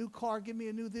 Give me a new car. Give me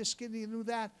a new this. Give me a new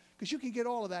that. Because you can get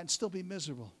all of that and still be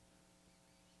miserable.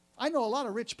 I know a lot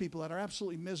of rich people that are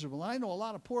absolutely miserable. And I know a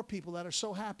lot of poor people that are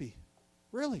so happy.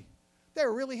 Really.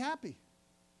 They're really happy.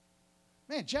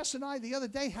 Man, Jess and I the other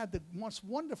day had the most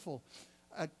wonderful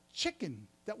chicken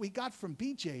that we got from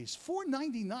BJ's.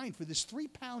 $4.99 for this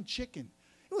 3-pound chicken.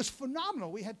 It was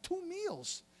phenomenal. We had 2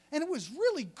 meals. And it was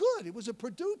really good. It was a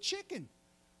Purdue chicken.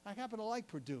 I happen to like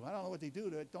Purdue. I don't know what they do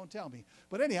to it. Don't tell me.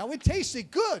 But anyhow, it tasted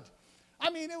good. I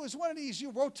mean, it was one of these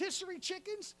rotisserie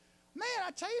chickens. Man,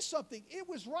 I tell you something. It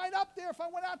was right up there if I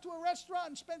went out to a restaurant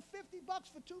and spent $50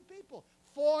 for 2 people.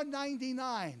 $4.99.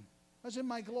 I was in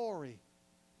my glory.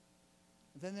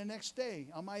 Then the next day,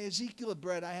 on my Ezekiel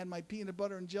bread, I had my peanut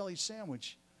butter and jelly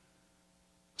sandwich.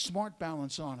 Smart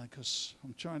balance on it, because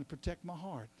I'm trying to protect my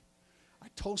heart. I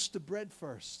toast the bread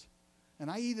first, and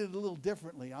I eat it a little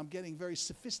differently. I'm getting very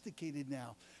sophisticated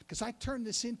now, because I turn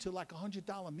this into like a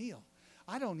 $100 meal.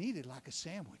 I don't eat it like a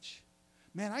sandwich.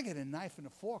 Man, I get a knife and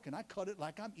a fork, and I cut it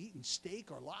like I'm eating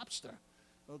steak or lobster,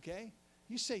 okay?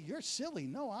 You say, you're silly.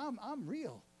 No, I'm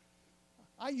real.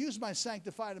 I use my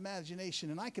sanctified imagination,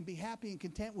 and I can be happy and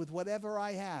content with whatever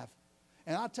I have.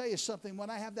 And I'll tell you something, when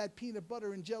I have that peanut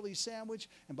butter and jelly sandwich,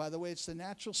 and by the way, it's the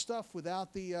natural stuff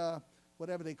without the,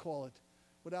 whatever they call it,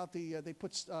 without the, they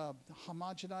put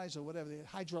homogenized or whatever,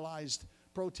 hydrolyzed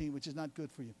protein, which is not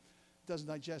good for you. It doesn't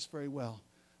digest very well.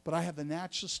 But I have the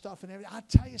natural stuff and everything. I'll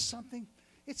tell you something.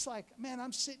 It's like, man,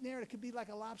 I'm sitting there. It could be like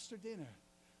a lobster dinner.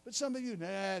 But some of you,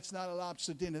 nah, it's not a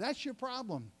lobster dinner. That's your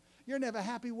problem. You're never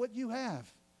happy what you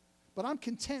have. But I'm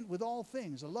content with all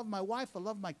things. I love my wife. I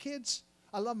love my kids.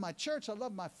 I love my church. I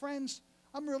love my friends.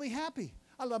 I'm really happy.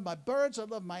 I love my birds. I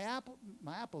love my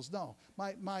apples, no.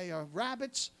 My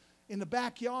rabbits in the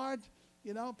backyard.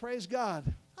 You know, praise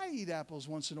God. I eat apples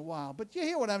once in a while. But you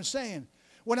hear what I'm saying.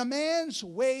 When a man's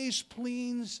ways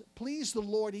please the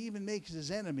Lord, he even makes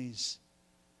his enemies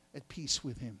at peace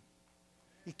with him.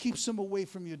 It keeps him away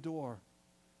from your door.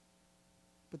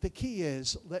 But the key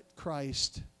is, let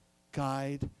Christ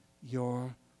guide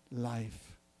your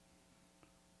life.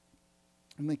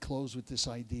 Let me close with this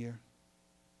idea.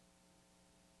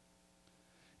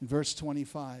 In verse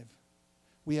 25,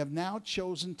 we have now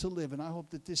chosen to live, and I hope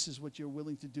that this is what you're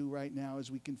willing to do right now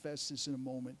as we confess this in a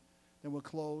moment. Then we'll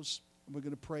close, and we're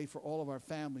going to pray for all of our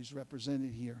families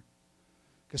represented here.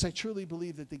 Because I truly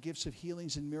believe that the gifts of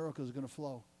healings and miracles are going to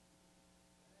flow.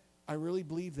 I really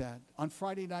believe that. On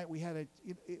Friday night, we've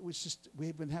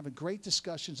been having great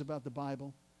discussions about the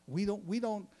Bible. We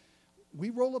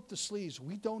roll up the sleeves.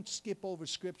 We don't skip over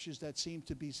scriptures that seem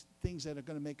to be things that are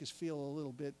going to make us feel a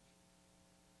little bit,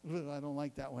 I don't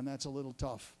like that one. That's a little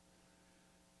tough.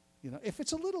 You know, if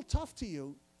it's a little tough to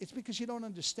you, it's because you don't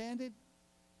understand it.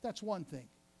 That's one thing.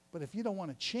 But if you don't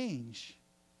want to change,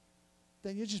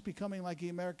 then you're just becoming like the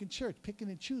American church, picking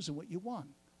and choosing what you want,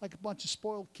 like a bunch of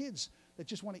spoiled kids that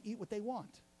just want to eat what they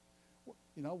want.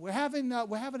 You know, we're having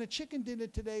a chicken dinner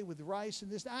today with rice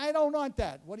and this. I don't want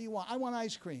that. What do you want? I want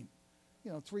ice cream.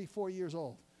 You know, 3, 4 years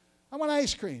old. I want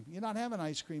ice cream. You're not having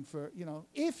ice cream for, you know,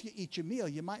 if you eat your meal,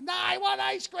 you might. No, I want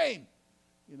ice cream.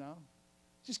 You know,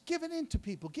 just giving in to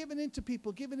people, giving in to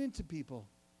people, giving in to people.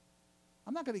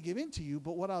 I'm not going to give in to you,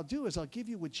 but what I'll do is I'll give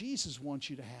you what Jesus wants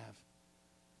you to have.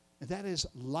 And that is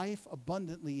life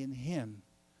abundantly in him.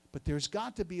 But there's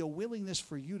got to be a willingness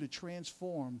for you to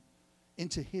transform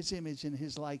into his image and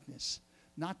his likeness,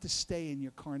 not to stay in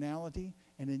your carnality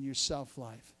and in your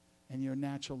self-life and your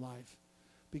natural life.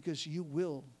 Because you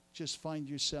will just find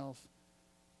yourself,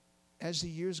 as the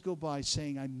years go by,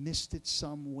 saying, I missed it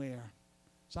somewhere.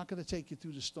 It's not going to take you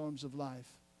through the storms of life.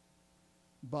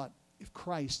 But if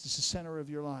Christ is the center of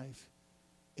your life,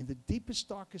 in the deepest,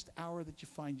 darkest hour that you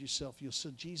find yourself, you'll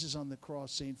see Jesus on the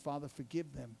cross saying, Father,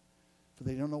 forgive them, for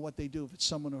they don't know what they do. If it's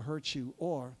someone who hurts you,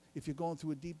 or if you're going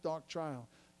through a deep, dark trial,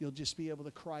 you'll just be able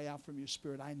to cry out from your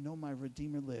spirit, I know my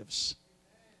Redeemer lives.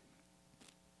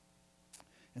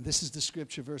 And this is the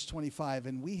scripture, verse 25.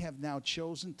 And we have now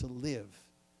chosen to live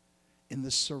in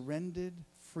the surrendered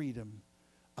freedom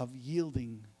of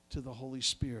yielding to the Holy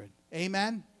Spirit.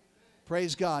 Amen?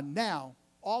 Praise God. Now,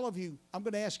 all of you, I'm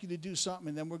going to ask you to do something,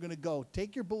 and then we're going to go.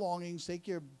 Take your belongings, take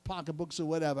your pocketbooks or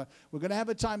whatever. We're going to have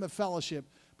a time of fellowship,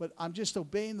 but I'm just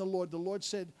obeying the Lord. The Lord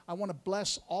said, I want to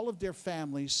bless all of their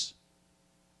families.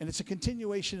 And it's a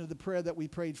continuation of the prayer that we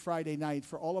prayed Friday night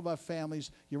for all of our families,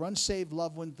 your unsaved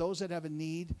loved ones, those that have a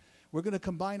need. We're going to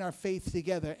combine our faith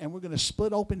together, and we're going to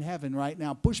split open heaven right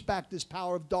now. Push back this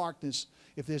power of darkness.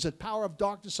 If there's a power of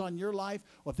darkness on your life,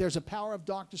 or if there's a power of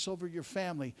darkness over your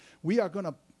family, we are going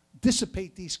to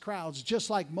dissipate these crowds, just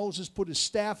like Moses put his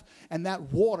staff and that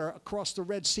water across the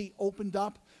Red Sea opened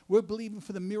up. We're believing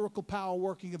for the miracle power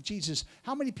working of Jesus.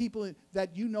 How many people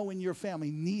that you know in your family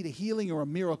need a healing or a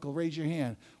miracle? Raise your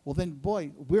hand. Well, then,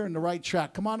 boy, we're in the right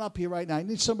track. Come on up here right now. I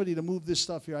need somebody to move this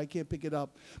stuff here. I can't pick it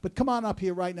up. But come on up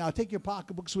here right now. Take your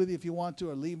pocketbooks with you if you want to,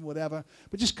 or leave them, whatever.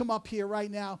 But just come up here right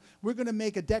now. We're going to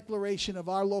make a declaration of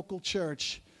our local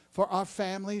church for our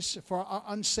families, for our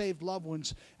unsaved loved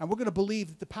ones. And we're going to believe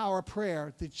that the power of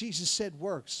prayer that Jesus said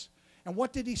works. And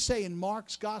what did he say in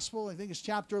Mark's gospel? I think it's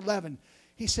chapter 11.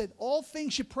 He said, all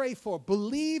things you pray for,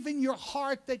 believe in your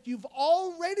heart that you've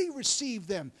already received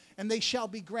them, and they shall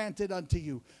be granted unto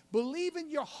you. Believe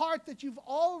in your heart that you've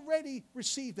already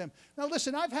received them. Now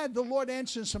listen, I've had the Lord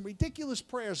answer some ridiculous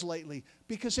prayers lately,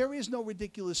 because there is no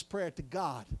ridiculous prayer to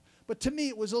God. But to me,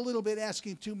 it was a little bit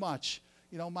asking too much.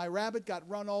 You know, my rabbit got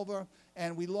run over,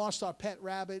 and we lost our pet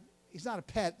rabbit. He's not a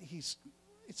pet.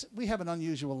 We have an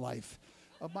unusual life.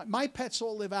 My pets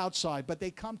all live outside, but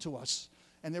they come to us.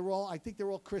 And I think they're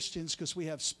all Christians, because we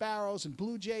have sparrows and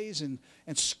blue jays and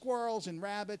squirrels and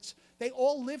rabbits. They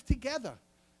all live together,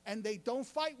 and they don't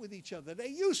fight with each other. They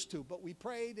used to, but we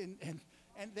prayed, and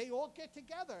they all get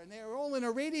together, and they're all in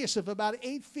a radius of about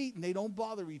 8 feet, and they don't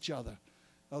bother each other.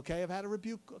 Okay, I've had to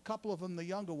rebuke a couple of them, the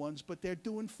younger ones, but they're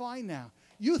doing fine now.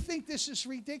 You think this is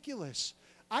ridiculous.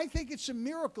 I think it's a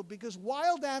miracle, because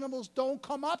wild animals don't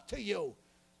come up to you,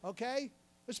 okay?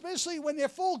 Especially when they're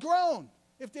full grown.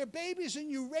 If they're babies and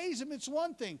you raise them, it's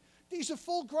one thing. These are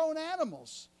full-grown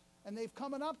animals, and they've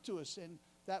coming up to us. And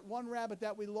that one rabbit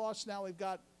that we lost, now we've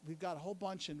got a whole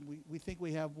bunch, and we think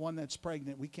we have one that's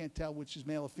pregnant. We can't tell which is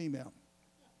male or female.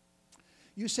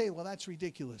 You say, well, that's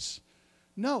ridiculous.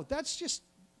 No, that's just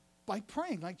by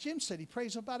praying. Like Jim said, he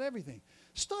prays about everything.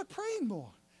 Start praying more.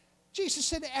 Jesus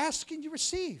said, ask and you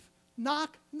receive.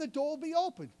 Knock and the door will be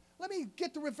open. Let me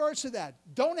get the reverse of that.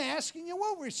 Don't ask and you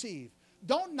won't receive.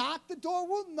 Don't knock, the door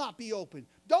will not be open.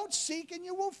 Don't seek, and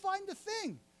you won't find a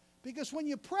thing. Because when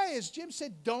you pray, as Jim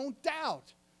said, don't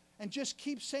doubt. and just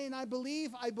keep saying, I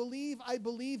believe, I believe, I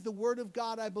believe the Word of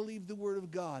God, I believe the Word of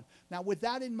God. Now, with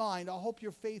that in mind, I hope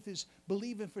your faith is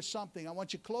believing for something. I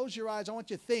want you to close your eyes. I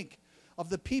want you to think of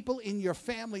the people in your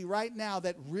family right now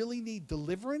that really need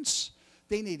deliverance.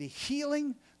 They need a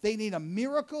healing. They need a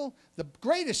miracle. The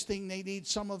greatest thing they need,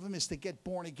 some of them, is to get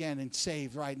born again and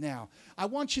saved right now. I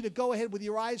want you to go ahead with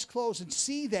your eyes closed and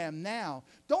see them now.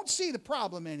 Don't see the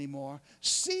problem anymore.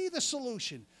 See the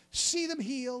solution. See them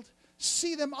healed.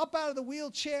 See them up out of the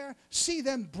wheelchair. See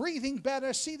them breathing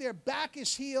better. See their back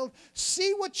is healed.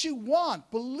 See what you want.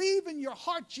 Believe in your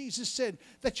heart, Jesus said,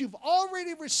 that you've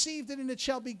already received it and it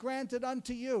shall be granted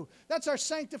unto you. That's our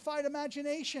sanctified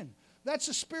imagination. That's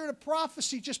the spirit of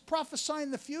prophecy, just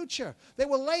prophesying the future. They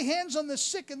will lay hands on the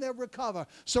sick and they'll recover.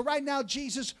 So right now,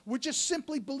 Jesus, we're just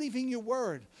simply believing your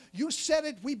word. You said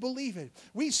it, we believe it.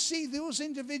 We see those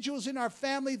individuals in our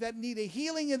family that need a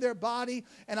healing in their body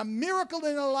and a miracle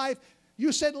in their life.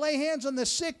 You said lay hands on the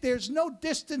sick. There's no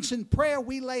distance in prayer.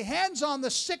 We lay hands on the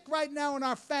sick right now in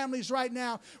our families right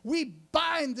now. We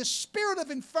bind the spirit of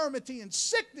infirmity and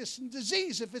sickness and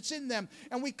disease if it's in them.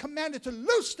 And we command it to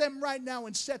loose them right now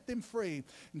and set them free.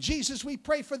 And Jesus, we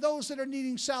pray for those that are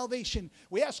needing salvation.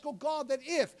 We ask, oh God, that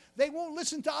if they won't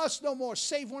listen to us no more,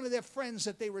 save one of their friends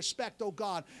that they respect, oh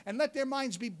God. And let their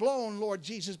minds be blown, Lord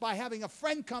Jesus, by having a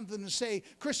friend come to them and say,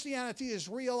 Christianity is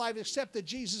real. I've accepted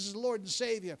Jesus as Lord and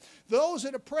Savior. Those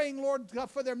that are praying, Lord,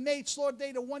 for their mates, Lord,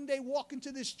 they to one day walk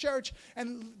into this church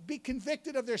and be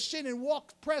convicted of their sin and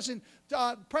walk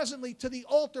presently to the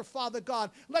altar, Father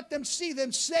God. Let them see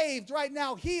them saved right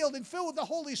now, healed and filled with the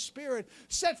Holy Spirit,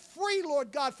 set free,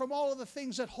 Lord God, from all of the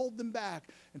things that hold them back.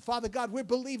 And Father God, we're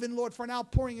believing, Lord, for an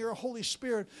outpouring of your Holy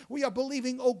Spirit. We are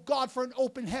believing, oh God, for an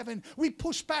open heaven. We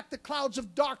push back the clouds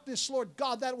of darkness, Lord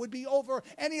God, that would be over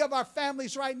any of our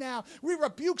families right now. We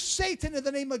rebuke Satan in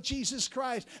the name of Jesus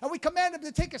Christ. And we command him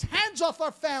to take his hands off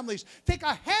our families. Take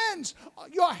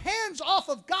your hands off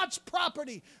of God's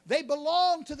property. They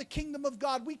belong to the kingdom of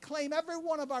God. We claim every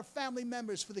one of our family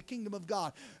members for the kingdom of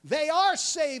God. They are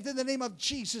saved in the name of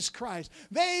Jesus Christ.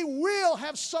 They will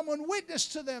have someone witness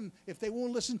to them if they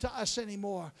won't listen to us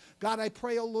anymore. God, I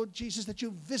pray, oh Lord Jesus, that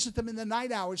you visit them in the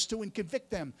night hours too and convict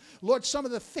them. Lord, some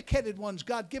of the thick-headed ones,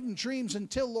 God, give them dreams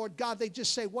until, Lord God, they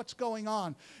just say, what's going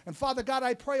on? And Father God,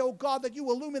 I pray, oh God, that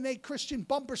you illuminate Christian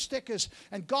bumper stickers.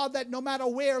 And God, that no matter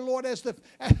where, Lord, as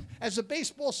the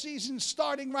baseball season's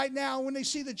starting right now, when they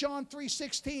see the John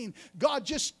 3:16, God,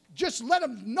 just let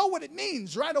them know what it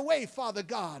means right away, Father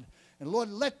God. And Lord,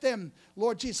 let them,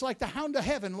 Lord Jesus, like the hound of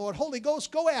heaven, Lord, Holy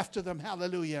Ghost, go after them.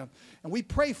 Hallelujah. And we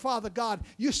pray, Father God,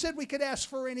 you said we could ask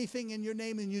for anything in your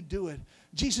name and you do it.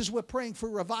 Jesus, we're praying for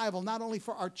revival, not only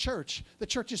for our church. The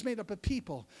church is made up of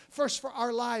people. First for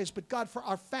our lives, but God, for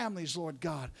our families, Lord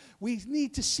God. We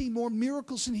need to see more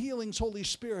miracles and healings, Holy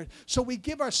Spirit. So we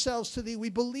give ourselves to thee. We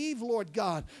believe, Lord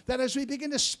God, that as we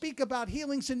begin to speak about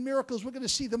healings and miracles, we're going to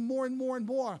see them more and more and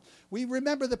more. We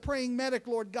remember the praying medic,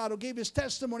 Lord God, who gave his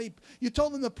testimony. You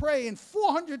told him to pray, and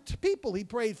 400 people he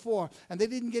prayed for, and they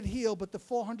didn't get healed, but the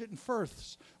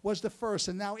 401st was the first,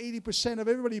 and now 80% of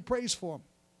everybody he prays for.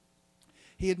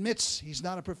 He admits he's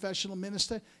not a professional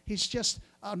minister. He's just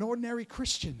an ordinary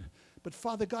Christian. But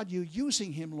Father God, you're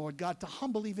using him, Lord God, to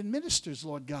humble even ministers,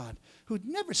 Lord God, who'd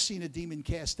never seen a demon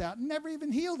cast out, never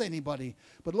even healed anybody.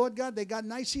 But Lord God, they got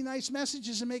nice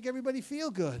messages and make everybody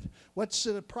feel good. What's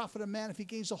the profit of man if he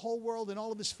gains the whole world and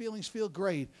all of his feelings feel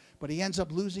great, but he ends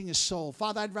up losing his soul?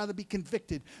 Father, I'd rather be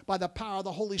convicted by the power of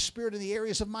the Holy Spirit in the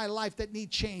areas of my life that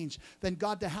need change than,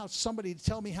 God, to have somebody to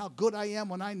tell me how good I am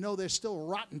when I know there's still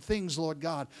rotten things, Lord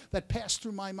God, that pass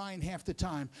through my mind half the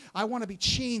time. I want to be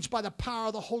changed by the power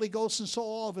of the Holy Ghost, and so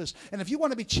all of us. And if you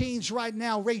want to be changed right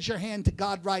now, raise your hand to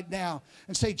God right now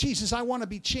and say, Jesus, I want to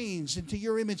be changed into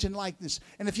your image and likeness.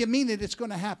 And if you mean it, it's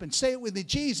going to happen. Say it with me.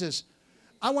 Jesus,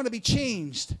 I want to be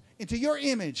changed into your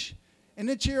image and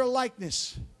into your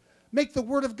likeness. Make the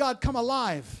word of God come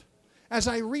alive as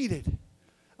I read it.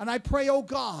 And I pray, oh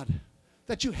God,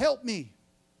 that you help me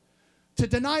to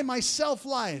deny my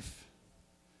self-life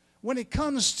when it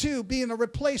comes to being a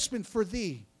replacement for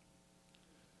thee.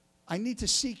 I need to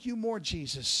seek you more,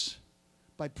 Jesus,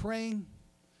 by praying,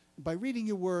 by reading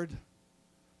your word,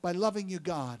 by loving you,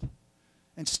 God,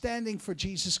 and standing for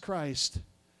Jesus Christ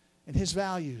and his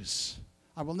values.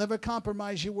 I will never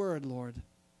compromise your word, Lord,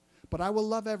 but I will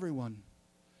love everyone,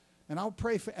 and I'll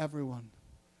pray for everyone.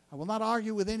 I will not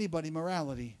argue with anybody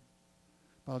morality,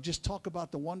 but I'll just talk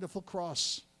about the wonderful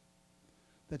cross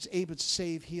that's able to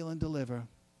save, heal, and deliver.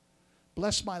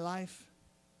 Bless my life.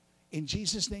 In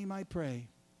Jesus' name I pray.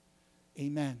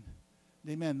 Amen.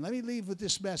 Amen. Let me leave with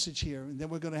this message here, and then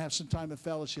we're going to have some time of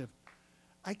fellowship.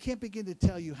 I can't begin to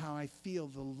tell you how I feel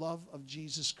the love of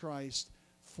Jesus Christ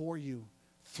for you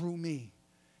through me.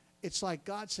 It's like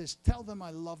God says, tell them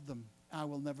I love them. I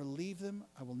will never leave them.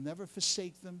 I will never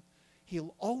forsake them.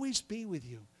 He'll always be with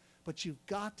you. But you've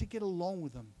got to get alone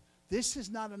with him. This is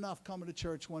not enough coming to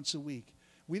church once a week.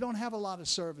 We don't have a lot of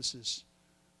services.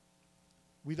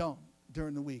 We don't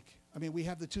during the week. I mean, we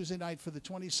have the Tuesday night for the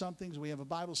 20-somethings. We have a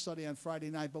Bible study on Friday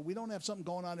night, but we don't have something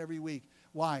going on every week.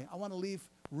 Why? I want to leave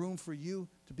room for you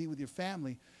to be with your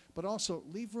family, but also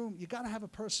leave room. You got to have a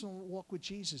personal walk with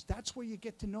Jesus. That's where you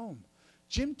get to know him.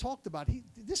 Jim talked about,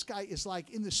 this guy is like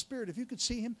in the spirit. If you could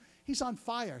see him, he's on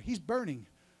fire. He's burning.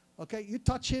 Okay, you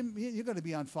touch him, you're going to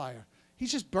be on fire.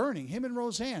 He's just burning, him and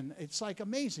Roseanne. It's like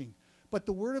amazing. But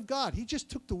the Word of God, he just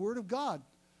took the Word of God.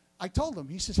 I told him,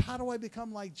 he says, how do I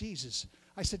become like Jesus?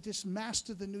 I said, just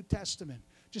master the New Testament.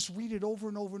 Just read it over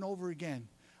and over and over again.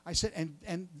 I said,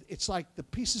 and it's like the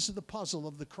pieces of the puzzle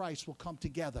of the Christ will come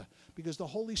together because the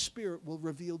Holy Spirit will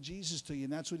reveal Jesus to you,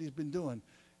 and that's what he's been doing.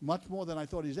 Much more than I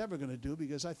thought he's ever going to do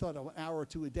because I thought an hour or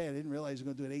two a day. I didn't realize he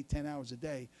was going to do it 8, 10 hours a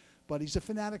day. But he's a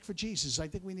fanatic for Jesus. I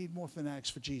think we need more fanatics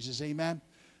for Jesus. Amen?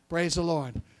 Praise the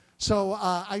Lord. So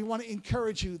I want to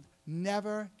encourage you,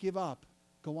 never give up.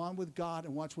 Go on with God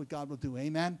and watch what God will do.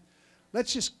 Amen?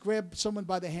 Let's just grab someone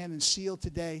by the hand and seal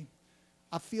today.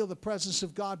 I feel the presence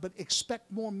of God, but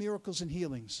expect more miracles and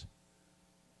healings.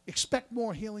 Expect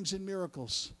more healings and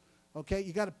miracles. Okay?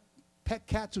 You got a pet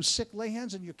cat who's sick, lay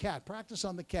hands on your cat. Practice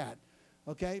on the cat.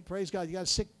 Okay? Praise God. You got a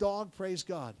sick dog, praise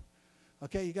God.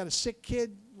 Okay? You got a sick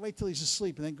kid, wait till he's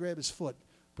asleep and then grab his foot.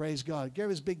 Praise God. Grab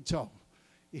his big toe.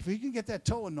 If you can get that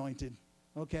toe anointed,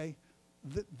 okay,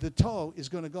 the toe is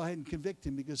going to go ahead and convict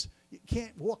him because you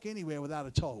can't walk anywhere without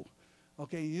a toe.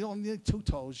 Okay? You don't need 2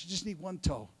 toes. You just need 1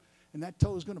 toe. And that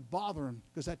toe is going to bother him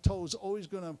because that toe is always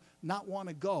going to not want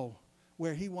to go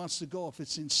where he wants to go if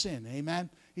it's in sin. Amen?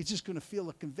 He's just going to feel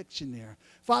a conviction there.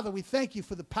 Father, we thank you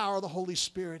for the power of the Holy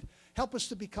Spirit. Help us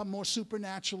to become more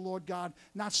supernatural, Lord God.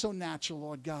 Not so natural,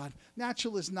 Lord God.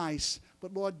 Natural is nice,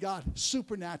 but Lord God,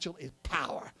 supernatural is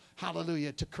power.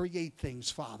 Hallelujah, to create things,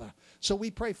 Father. So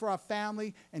we pray for our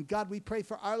family, and God, we pray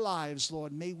for our lives,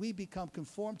 Lord. May we become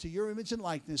conformed to your image and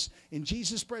likeness. In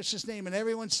Jesus' precious name, and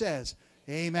everyone says,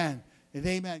 amen and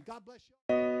amen. God bless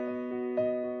you.